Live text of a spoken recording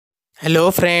Hello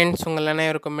friends, உங்கள்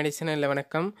அனைவருக்கும் மெடிசனில்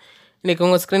வணக்கம். இன்றைக்கி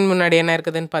உங்கள் ஸ்க்ரீன் முன்னாடி என்ன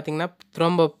இருக்குதுன்னு பார்த்தீங்கன்னா,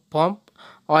 த்ரோம்போபாப்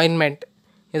ஆயின்மெண்ட்.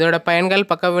 இதோட பயன்கள்,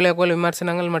 பக்க விளைவுகள்,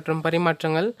 விமர்சனங்கள் மற்றும்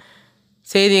பரிமாற்றங்கள்,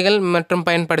 செய்திகள் மற்றும்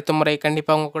பயன்படுத்தும் முறை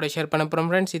கண்டிப்பாக உங்கள் கூட ஷேர் பண்ண போகிறோம்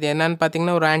ஃப்ரெண்ட்ஸ். இது என்னன்னு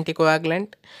பார்த்தீங்கன்னா, ஒரு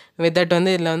ஆன்டிகோஆகுலண்ட். வித் தட்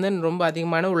இதில் ரொம்ப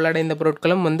அதிகமான உள்ளடைந்த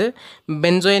பொருட்களும்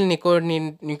benzoyl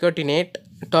நிக்கோட்டினேட்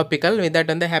topical. With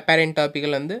that heparin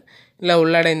topical இல்லை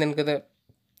உள்ளடைந்துருக்குது.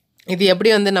 இது எப்படி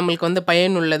நம்மளுக்கு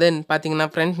பயன் உள்ளதுன்னு பார்த்தீங்கன்னா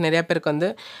ஃப்ரெண்ட்ஸ், நிறையா பேருக்கு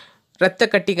இரத்த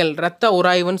கட்டிகள், இரத்த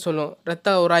உராய்வுன்னு சொல்லுவோம்.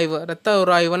 இரத்த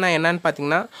உராய்வுன்னா என்னன்னு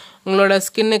பார்த்தீங்கன்னா, உங்களோட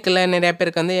ஸ்கின்னுக்குள்ள நிறையா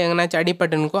பேருக்கு எங்கேனாச்சும்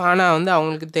அடிபட்டுனுக்கும். ஆனால்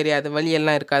அவங்களுக்கு தெரியாது,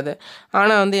 வலியெல்லாம் இருக்காது.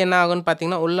 ஆனால் என்ன ஆகும்னு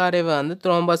பார்த்தீங்கன்னா, உள்ளாரைவு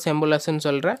த்ரோம்பஸ் எம்புலஸ்ன்னு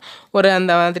சொல்கிற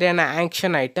அந்த மாதிரியான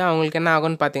ஆக்ஷன் ஆகிட்டு அவங்களுக்கு என்ன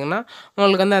ஆகும்னு பார்த்தீங்கன்னா,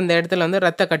 உங்களுக்கு அந்த இடத்துல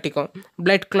ரத்த கட்டிக்கும்.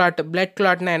 பிளட்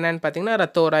கிளாட்னா என்னன்னு பார்த்தீங்கன்னா,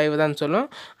 ரத்த உராய்வு தான்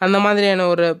சொல்லுவோம். அந்த மாதிரியான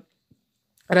ஒரு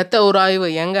இரத்த உராய்வு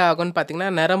எங்கே ஆகும்னு பார்த்தீங்கன்னா,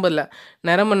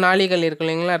 நரம்பு நாளிகள் இருக்கு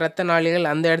இல்லைங்களா, ரத்த நாளிகள்.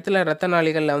 அந்த இடத்துல ரத்த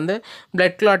நாளிகளில்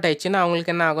பிளட் கிளாட் ஆயிடுச்சுன்னா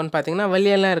அவங்களுக்கு என்ன ஆகும்னு பார்த்தீங்கன்னா,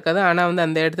 வலியெல்லாம் இருக்காது. ஆனால்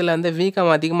அந்த இடத்துல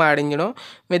வீக்கம் அதிகமாக அடைஞ்சிடும்.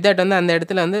 வித் தட் அந்த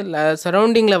இடத்துல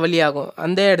சரௌண்டிங்கில் வலி ஆகும்.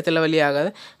 அந்த இடத்துல வலி ஆகாது,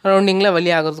 சரௌண்டிங்கில்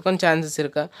வலி ஆகிறதுக்கும் சான்சஸ்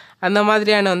இருக்குது. அந்த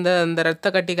மாதிரியான அந்த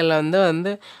இரத்த கட்டிகளில்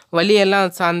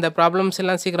வலியெல்லாம் சார்ந்த ப்ராப்ளம்ஸ்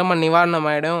எல்லாம் சீக்கிரமாக நிவாரணம்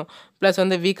ஆகிடும். ப்ளஸ்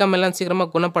வீக்கம் எல்லாம்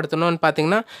சீக்கிரமாக குணப்படுத்தணும்னு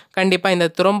பார்த்தீங்கன்னா, கண்டிப்பாக இந்த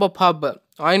த்ரோம்போபாப்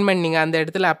ஆயின்மெண்ட் நீங்கள் அந்த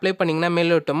இடத்துல அப்ளை பண்ணிங்கன்னா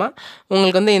மேலோட்டமாக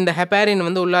உங்களுக்கு இந்த ஹெப்பாரின்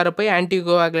உள்ளார போய்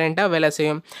ஆன்டிகோஆகுலண்ட்டாக வேலை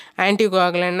செய்யும்.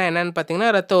 ஆன்டிகோஆகுலண்ட்னா என்னென்னு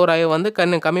பார்த்தீங்கன்னா, ரத்த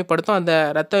உராய்வு கம்மிப்படுத்தும். அந்த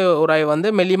ரத்த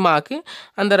உராய்வு மெலிமாக்கி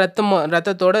அந்த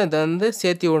ரத்தத்தோடு இதை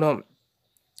சேர்த்தி விடும்.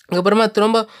 அதுக்கப்புறமா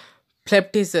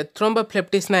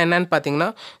த்ரோம்போப்ளெப்டிஸ்னால் என்னென்னு பார்த்தீங்கன்னா,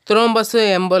 த்ரோம்பஸ்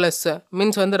எம்போலஸ்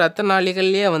மீன்ஸ் ரத்த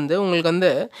நாளிகள்லேயே உங்களுக்கு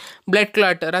பிளட்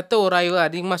கிளாட், ரத்த உராய்வு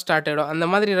அதிகமாக ஸ்டார்ட் ஆகிடும். அந்த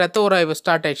மாதிரி ரத்த உராய்வு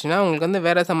ஸ்டார்ட் ஆகிடுச்சுன்னா உங்களுக்கு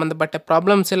வேறு சம்மந்தப்பட்ட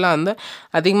ப்ராப்ளம்ஸ் எல்லாம்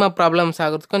அதிகமாக ப்ராப்ளம்ஸ்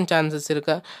ஆகிறதுக்கும் சான்சஸ்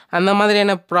இருக்குது. அந்த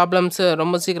மாதிரியான ப்ராப்ளம்ஸு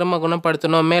ரொம்ப சீக்கிரமாக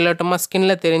குணப்படுத்தணும். மேலோட்டமாக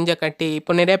ஸ்கின்ல தெரிஞ்ச கட்டி,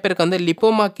 இப்போ நிறைய பேருக்கு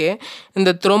லிப்போமாக்கே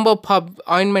இந்த த்ரோம்போபாப்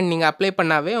ஆயின்மெண்ட் நீங்கள் அப்ளை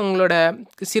பண்ணாவே உங்களோட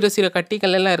சிறு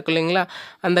கட்டிகள் எல்லாம் இருக்கு இல்லைங்களா,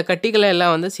 அந்த கட்டிகளை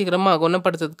எல்லாம் சீக்கிரமாக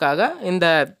குணப்படுத்துறதுக்காக இந்த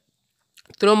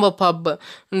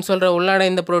த்ரோம்போபாப்னு சொல்கிற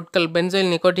உள்ளடைந்த பொருட்கள்,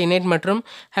 பென்சோயில் நிக்கோட்டினேட் மற்றும்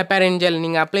ஹெப்பாரின் ஜெல்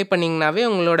நீங்கள் அப்ளை பண்ணிங்கனாவே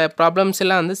உங்களோட ப்ராப்ளம்ஸ்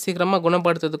எல்லாம் சீக்கிரமாக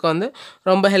குணப்படுத்துறதுக்கு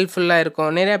ரொம்ப ஹெல்ப்ஃபுல்லாக இருக்கும்.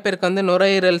 நிறையா பேருக்கு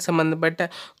நுரையீரல் சம்மந்தப்பட்ட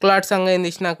கிளாட்ஸ் அங்கே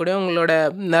இருந்துச்சுன்னா கூட உங்களோட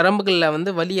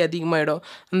நரம்புகளில் வலி அதிகமாகிடும்.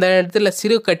 அந்த இடத்துல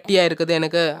சிறு கட்டியாக இருக்குது,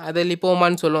 எனக்கு அது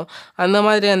லிப்போமான்னு சொல்லுவோம். அந்த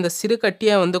மாதிரி அந்த சிறு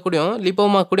கட்டியாக கூடயும்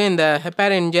லிப்போமா கூட இந்த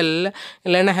ஹெப்பாரின் ஜெல்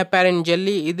இல்லைன்னா ஹெப்பாரின்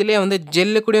ஜெல்லி, இதுலேயே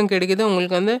ஜெல்லு கூடயும் கிடைக்குது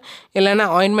உங்களுக்கு. இல்லைன்னா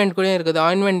ஆயின்மெண்ட் கூடயும் இருக்குது.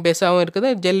 ஆயின்மெண்ட் பேஸாகவும் இருக்குது,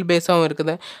 ஜெல் பேஸாகவும்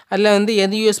இருக்குது. அதில்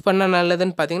எது யூஸ் பண்ணால்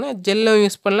நல்லதுன்னு பார்த்தீங்கன்னா, ஜெல்லும்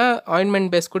யூஸ் பண்ணலாம், ஆயின்மெண்ட்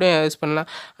பேஸ் கூட யூஸ் பண்ணலாம்.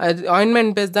 அது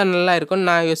ஆயின்மெண்ட் பேஸ் தான் நல்லா இருக்கும்னு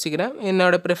நான் யோசிக்கிறேன்.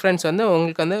 என்னோடய ப்ரிஃபரன்ஸ்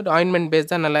உங்களுக்கு ஆயின்மெண்ட் பேஸ்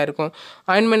தான் நல்லா இருக்கும்.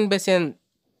 ஆயின்மெண்ட்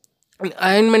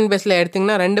பேஸில்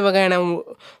எடுத்திங்கன்னா 2 வகையான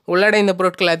உள்ளடைந்த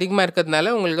பொருட்கள் அதிகமாக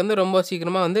இருக்கிறதுனால உங்களுக்கு ரொம்ப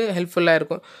சீக்கிரமாக ஹெல்ப்ஃபுல்லாக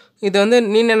இருக்கும். இது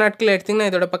நீண்ட நாட்கள் எடுத்திங்கன்னா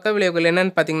இதோட பக்க விளைவுகள்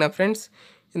என்னென்னு பார்த்தீங்கன்னா ஃப்ரெண்ட்ஸ்,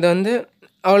 இது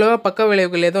அவ்வளோவா பக்க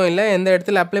விளைவுகள் எதுவும் இல்லை. எந்த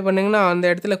இடத்துல அப்ளை பண்ணிங்கன்னா அந்த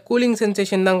இடத்துல கூலிங்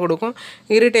சென்சேஷன் தான் கொடுக்கும்.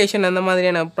 இரிட்டேஷன் அந்த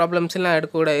மாதிரியான ப்ராப்ளம்ஸ் எல்லாம்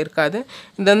இருக்காது.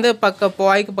 இது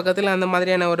வாய்க்கு பக்கத்தில் அந்த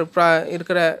மாதிரியான ஒரு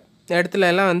இருக்கிற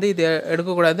இடத்துல எல்லாம் இது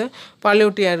எடுக்கக்கூடாது.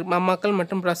 பாலியூட்டி அம்மாக்கள்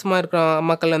மற்றும் பிரசமாக இருக்கிற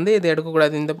அம்மாக்கள் இது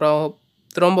எடுக்கக்கூடாது. இந்த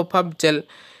த்ரோம்போபாப் ஜெல்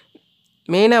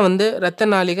மெயினாக ரத்த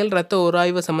நாளிகள், ரத்த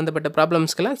உராய்வு சம்மந்தப்பட்ட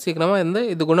ப்ராப்ளம்ஸ்க்கெல்லாம் சீக்கிரமாக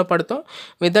இது குணப்படுத்தும்.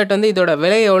 வித் தட் இதோட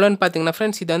விலை எவ்வளோன்னு பார்த்தீங்கன்னா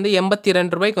ஃப்ரெண்ட்ஸ், இது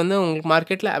 ₹82 உங்களுக்கு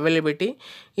மார்க்கெட்டில் அவைலபிலிட்டி,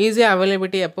 ஈஸியாக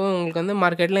அவைலபிலிட்டி. எப்போ உங்களுக்கு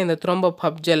மார்க்கெட்டில் இந்த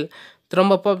த்ரோம்போபாப்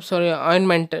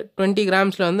ஆயின்மெண்ட் 20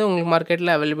 கிராம்ஸில் உங்களுக்கு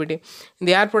மார்க்கெட்டில் அவைலபிலிட்டி.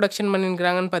 இது யார் ப்ரொடக்ஷன்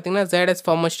பண்ணியிருக்கிறாங்கன்னு பார்த்தீங்கன்னா, ஜைடஸ்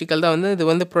ஃபார்மஸ்யூட்டிக்கல் தான்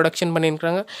இது ப்ரொடக்ஷன்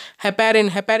பண்ணியிருக்கிறாங்க.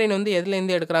 ஹெப்பாரின்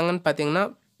எதுலேருந்து எடுக்கிறாங்கன்னு பார்த்தீங்கன்னா,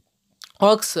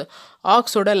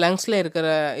 ஆக்ஸோட லங்ஸில் இருக்கிற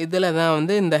இதில் தான்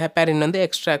இந்த ஹெப்பாரின்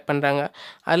எக்ஸ்ட்ராக்ட் பண்ணுறாங்க.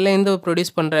 அதுலேருந்து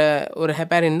ப்ரொடியூஸ் பண்ணுற ஒரு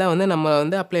ஹெப்பாரின் தான்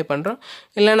நம்ம அப்ளை பண்ணுறோம்.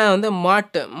 இல்லைனா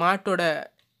மாட்டோட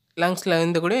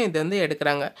லங்ஸில் கூட இது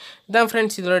எடுக்கிறாங்க. இதான்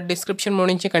ஃப்ரெண்ட்ஸ், இதோட டிஸ்கிரிப்ஷன்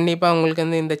முடிஞ்சு. கண்டிப்பாக உங்களுக்கு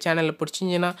இந்த சேனலில்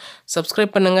பிடிச்சிருந்துச்சின்னா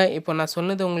சப்ஸ்கிரைப் பண்ணுங்கள். இப்போ நான்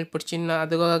சொன்னது உங்களுக்கு பிடிச்சிருந்தா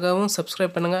அதுக்காகவும்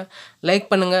சப்ஸ்கிரைப் பண்ணுங்கள், லைக்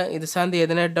பண்ணுங்கள். இது சார்ந்து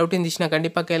எதனா டவுட் இருந்துச்சுன்னா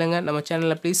கண்டிப்பாக கேளுங்க. நம்ம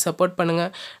சேனலில் ப்ளீஸ் சப்போர்ட்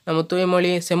பண்ணுங்கள். நம்ம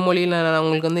தூய்மொழி செம்மொழியில் நான்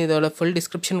உங்களுக்கு இதோட ஃபுல்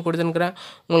டிஸ்கிரிப்ஷன் கொடுத்துருக்குறேன்.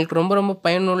 உங்களுக்கு ரொம்ப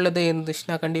பயனுள்ளது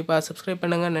இருந்துச்சுன்னா கண்டிப்பாக சப்ஸ்கிரைப்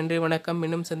பண்ணுங்கள். நன்றி, வணக்கம்.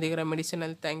 இன்னும் சந்திக்கிறேன்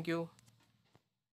மெடிசனல். தேங்க்யூ.